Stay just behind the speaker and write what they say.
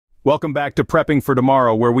Welcome back to Prepping for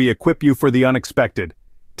Tomorrow, where we equip you for the unexpected.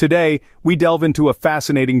 Today, we delve into a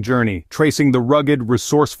fascinating journey, tracing the rugged,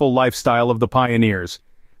 resourceful lifestyle of the pioneers.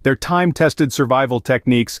 Their time-tested survival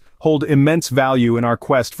techniques hold immense value in our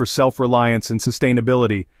quest for self-reliance and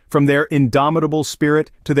sustainability. From their indomitable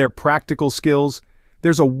spirit to their practical skills,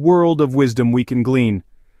 there's a world of wisdom we can glean.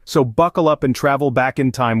 So buckle up and travel back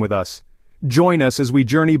in time with us. Join us as we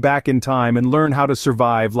journey back in time and learn how to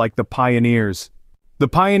survive like the pioneers. The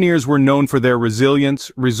pioneers were known for their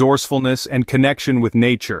resilience, resourcefulness, and connection with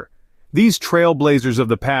nature. These trailblazers of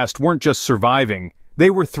the past weren't just surviving, they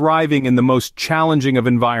were thriving in the most challenging of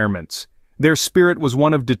environments. Their spirit was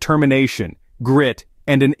one of determination, grit,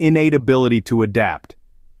 and an innate ability to adapt.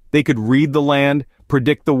 They could read the land,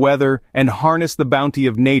 predict the weather, and harness the bounty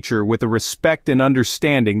of nature with a respect and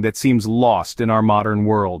understanding that seems lost in our modern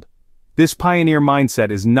world. This pioneer mindset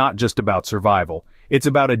is not just about survival. It's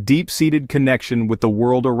about a deep-seated connection with the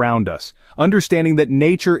world around us, understanding that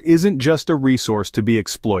nature isn't just a resource to be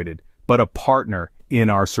exploited, but a partner in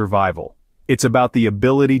our survival. It's about the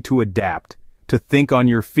ability to adapt, to think on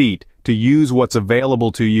your feet, to use what's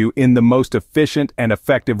available to you in the most efficient and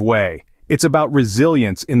effective way. It's about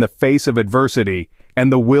resilience in the face of adversity, and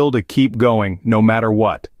the will to keep going no matter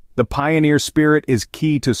what. The pioneer spirit is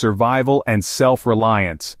key to survival and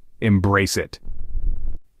self-reliance. Embrace it.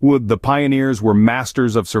 The pioneers were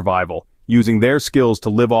masters of survival, using their skills to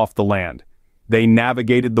live off the land. They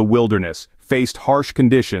navigated the wilderness, faced harsh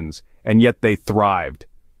conditions, and yet they thrived.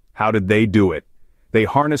 How did they do it? They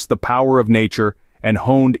harnessed the power of nature and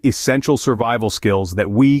honed essential survival skills that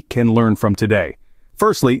we can learn from today.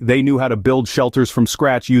 Firstly, they knew how to build shelters from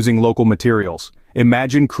scratch using local materials.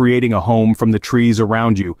 Imagine creating a home from the trees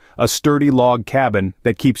around you, a sturdy log cabin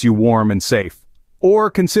that keeps you warm and safe.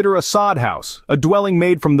 Or consider a sod house, a dwelling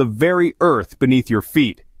made from the very earth beneath your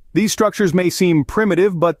feet. These structures may seem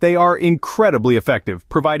primitive, but they are incredibly effective,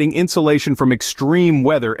 providing insulation from extreme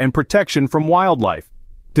weather and protection from wildlife.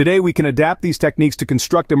 Today we can adapt these techniques to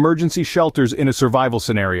construct emergency shelters in a survival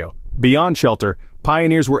scenario. Beyond shelter,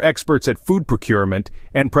 pioneers were experts at food procurement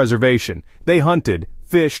and preservation. They hunted,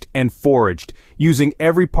 fished, and foraged, using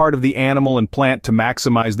every part of the animal and plant to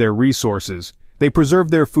maximize their resources. They preserved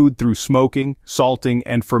their food through smoking, salting,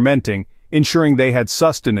 and fermenting, ensuring they had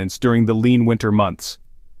sustenance during the lean winter months.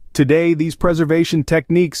 Today, these preservation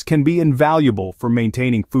techniques can be invaluable for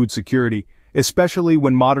maintaining food security, especially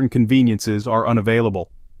when modern conveniences are unavailable.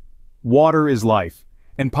 Water is life,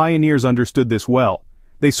 and pioneers understood this well.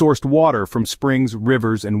 They sourced water from springs,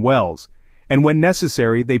 rivers, and wells, and when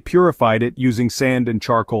necessary, they purified it using sand and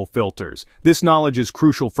charcoal filters. This knowledge is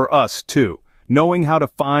crucial for us, too. Knowing how to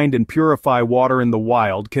find and purify water in the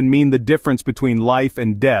wild can mean the difference between life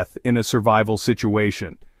and death in a survival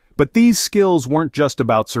situation. But these skills weren't just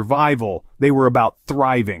about survival, they were about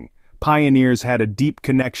thriving. Pioneers had a deep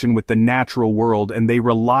connection with the natural world and they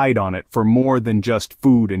relied on it for more than just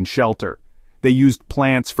food and shelter. They used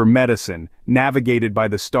plants for medicine, navigated by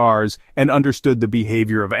the stars, and understood the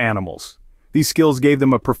behavior of animals. These skills gave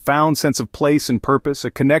them a profound sense of place and purpose,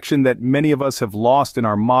 a connection that many of us have lost in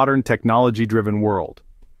our modern technology-driven world.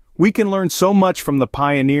 We can learn so much from the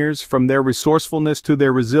pioneers, from their resourcefulness to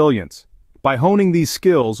their resilience. By honing these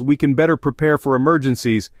skills, we can better prepare for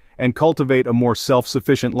emergencies and cultivate a more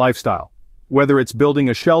self-sufficient lifestyle. Whether it's building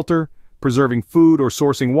a shelter, preserving food, or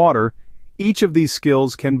sourcing water, each of these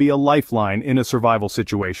skills can be a lifeline in a survival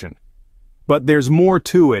situation. But there's more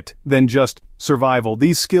to it than just survival.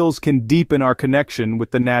 These skills can deepen our connection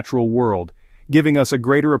with the natural world, giving us a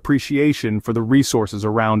greater appreciation for the resources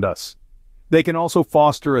around us. They can also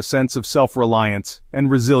foster a sense of self-reliance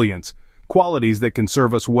and resilience, qualities that can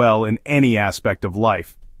serve us well in any aspect of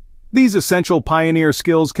life. These essential pioneer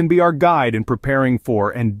skills can be our guide in preparing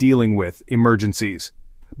for and dealing with emergencies.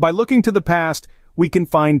 By looking to the past, we can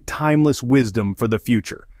find timeless wisdom for the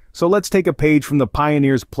future. So let's take a page from the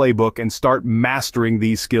pioneer's playbook and start mastering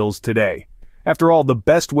these skills today. After all, the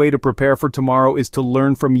best way to prepare for tomorrow is to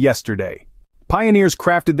learn from yesterday. Pioneers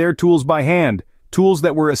crafted their tools by hand, tools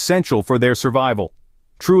that were essential for their survival.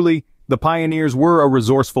 Truly, the pioneers were a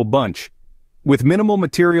resourceful bunch. With minimal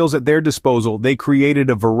materials at their disposal, they created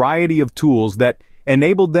a variety of tools that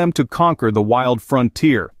enabled them to conquer the wild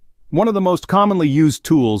frontier. One of the most commonly used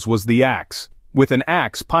tools was the axe. With an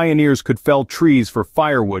axe, pioneers could fell trees for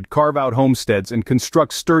firewood, carve out homesteads, and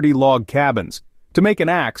construct sturdy log cabins. To make an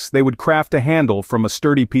axe, they would craft a handle from a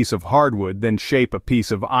sturdy piece of hardwood, then shape a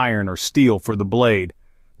piece of iron or steel for the blade.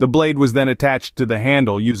 The blade was then attached to the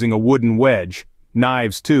handle using a wooden wedge.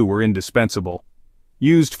 Knives, too, were indispensable.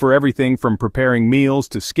 Used for everything from preparing meals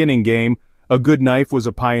to skinning game, a good knife was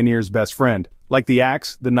a pioneer's best friend. Like the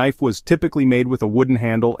axe, the knife was typically made with a wooden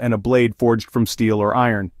handle and a blade forged from steel or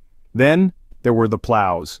iron. Then, there were the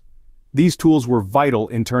plows. These tools were vital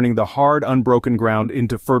in turning the hard, unbroken ground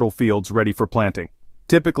into fertile fields ready for planting.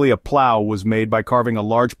 Typically, a plow was made by carving a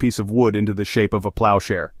large piece of wood into the shape of a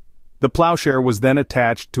plowshare. The plowshare was then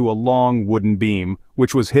attached to a long wooden beam,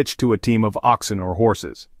 which was hitched to a team of oxen or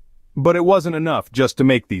horses. But it wasn't enough just to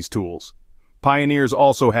make these tools. Pioneers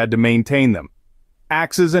also had to maintain them.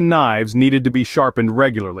 Axes and knives needed to be sharpened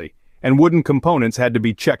regularly, and wooden components had to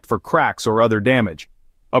be checked for cracks or other damage.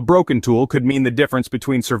 A broken tool could mean the difference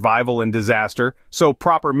between survival and disaster, so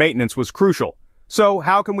proper maintenance was crucial. So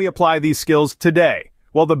how can we apply these skills today?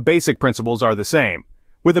 Well, the basic principles are the same.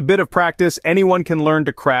 With a bit of practice, anyone can learn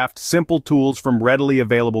to craft simple tools from readily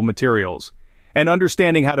available materials. And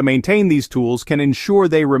understanding how to maintain these tools can ensure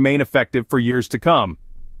they remain effective for years to come.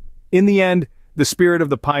 In the end, the spirit of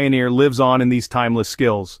the pioneer lives on in these timeless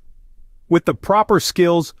skills. With the proper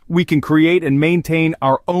skills, we can create and maintain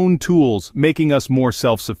our own tools, making us more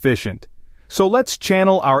self-sufficient. So let's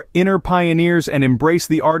channel our inner pioneers and embrace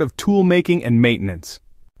the art of tool making and maintenance.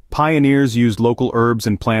 Pioneers used local herbs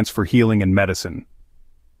and plants for healing and medicine.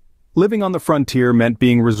 Living on the frontier meant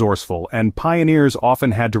being resourceful, and pioneers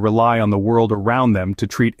often had to rely on the world around them to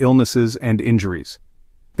treat illnesses and injuries.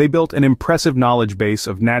 They built an impressive knowledge base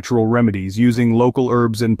of natural remedies using local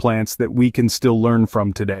herbs and plants that we can still learn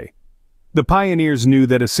from today. The pioneers knew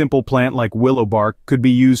that a simple plant like willow bark could be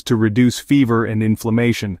used to reduce fever and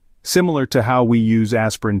inflammation, similar to how we use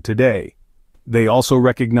aspirin today. They also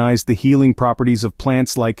recognized the healing properties of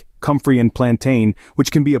plants like comfrey and plantain,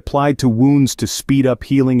 which can be applied to wounds to speed up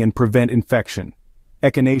healing and prevent infection.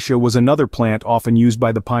 Echinacea was another plant often used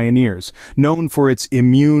by the pioneers. Known for its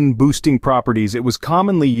immune-boosting properties, it was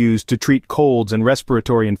commonly used to treat colds and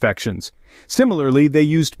respiratory infections. Similarly, they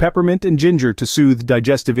used peppermint and ginger to soothe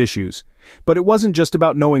digestive issues. But it wasn't just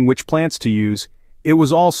about knowing which plants to use, it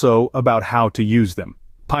was also about how to use them.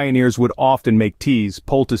 Pioneers would often make teas,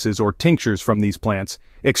 poultices, or tinctures from these plants,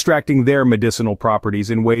 extracting their medicinal properties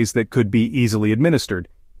in ways that could be easily administered.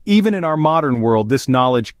 Even in our modern world, this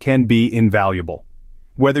knowledge can be invaluable.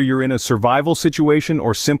 Whether you're in a survival situation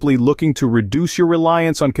or simply looking to reduce your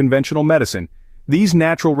reliance on conventional medicine, these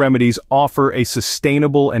natural remedies offer a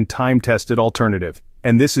sustainable and time-tested alternative,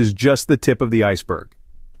 and this is just the tip of the iceberg.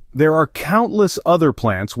 There are countless other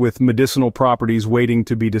plants with medicinal properties waiting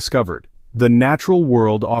to be discovered. The natural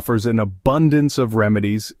world offers an abundance of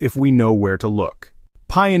remedies if we know where to look.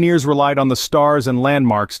 Pioneers relied on the stars and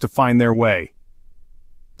landmarks to find their way.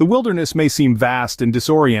 The wilderness may seem vast and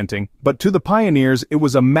disorienting, but to the pioneers it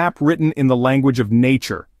was a map written in the language of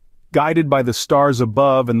nature. Guided by the stars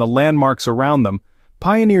above and the landmarks around them,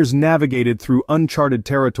 pioneers navigated through uncharted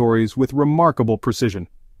territories with remarkable precision.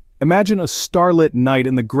 Imagine a starlit night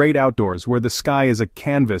in the great outdoors where the sky is a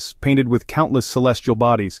canvas painted with countless celestial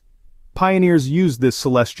bodies. Pioneers used this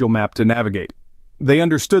celestial map to navigate. They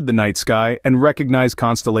understood the night sky and recognized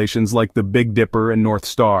constellations like the Big Dipper and North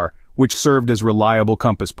Star, which served as reliable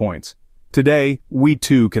compass points. Today, we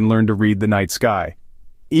too can learn to read the night sky.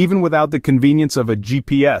 Even without the convenience of a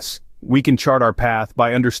GPS, we can chart our path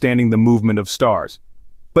by understanding the movement of stars.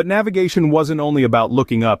 But navigation wasn't only about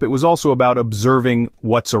looking up, it was also about observing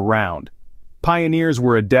what's around. Pioneers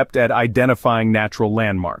were adept at identifying natural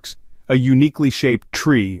landmarks. A uniquely shaped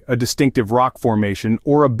tree, a distinctive rock formation,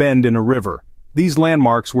 or a bend in a river. These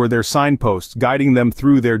landmarks were their signposts, guiding them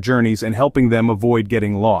through their journeys and helping them avoid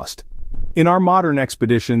getting lost. In our modern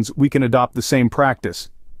expeditions, we can adopt the same practice.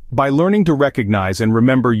 By learning to recognize and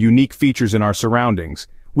remember unique features in our surroundings,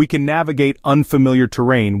 we can navigate unfamiliar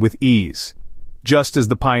terrain with ease. Just as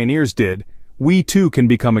the pioneers did, we too can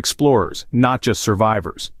become explorers, not just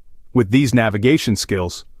survivors. With these navigation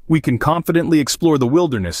skills, we can confidently explore the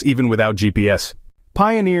wilderness even without GPS.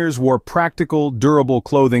 Pioneers wore practical, durable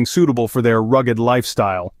clothing suitable for their rugged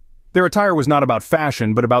lifestyle. Their attire was not about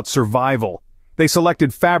fashion, but about survival. They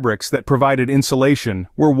selected fabrics that provided insulation,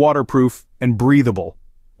 were waterproof, and breathable.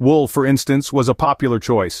 Wool, for instance, was a popular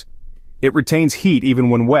choice. It retains heat even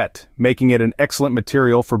when wet, making it an excellent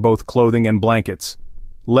material for both clothing and blankets.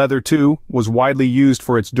 Leather, too, was widely used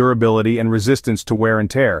for its durability and resistance to wear and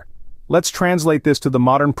tear. Let's translate this to the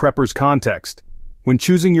modern prepper's context. When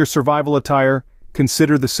choosing your survival attire,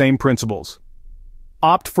 consider the same principles.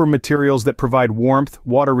 Opt for materials that provide warmth,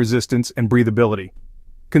 water resistance, and breathability.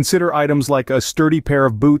 Consider items like a sturdy pair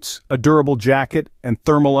of boots, a durable jacket, and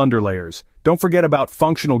thermal underlayers. Don't forget about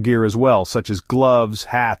functional gear as well, such as gloves,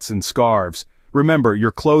 hats, and scarves. Remember,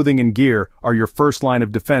 your clothing and gear are your first line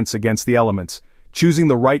of defense against the elements. Choosing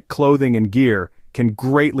the right clothing and gear can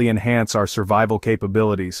greatly enhance our survival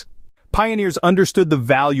capabilities. Pioneers understood the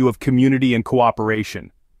value of community and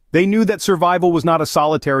cooperation. They knew that survival was not a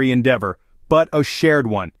solitary endeavor, but a shared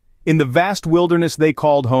one. In the vast wilderness they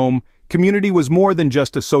called home, community was more than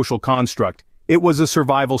just a social construct, it was a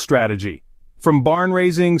survival strategy. From barn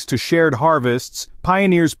raisings to shared harvests,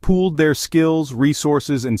 pioneers pooled their skills,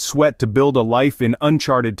 resources, and sweat to build a life in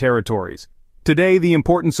uncharted territories. Today, the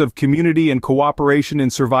importance of community and cooperation in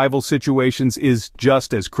survival situations is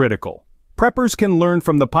just as critical. Preppers can learn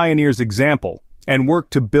from the pioneers' example and work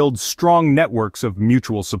to build strong networks of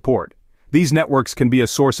mutual support. These networks can be a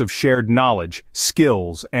source of shared knowledge,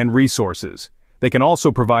 skills, and resources. They can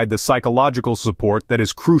also provide the psychological support that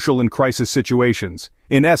is crucial in crisis situations.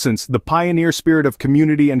 In essence, the pioneer spirit of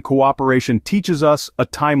community and cooperation teaches us a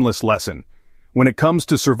timeless lesson. When it comes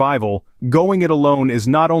to survival, going it alone is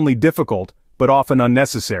not only difficult, but often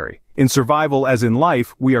unnecessary. In survival as in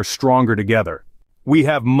life, we are stronger together. We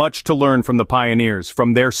have much to learn from the pioneers,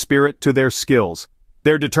 from their spirit to their skills.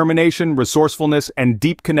 Their determination, resourcefulness, and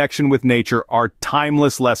deep connection with nature are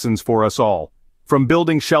timeless lessons for us all. From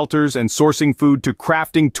building shelters and sourcing food to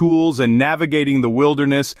crafting tools and navigating the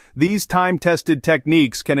wilderness, these time-tested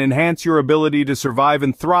techniques can enhance your ability to survive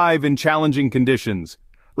and thrive in challenging conditions.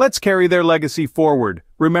 Let's carry their legacy forward.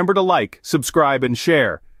 Remember to like, subscribe, and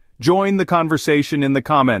share. Join the conversation in the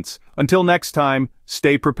comments. Until next time,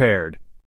 stay prepared.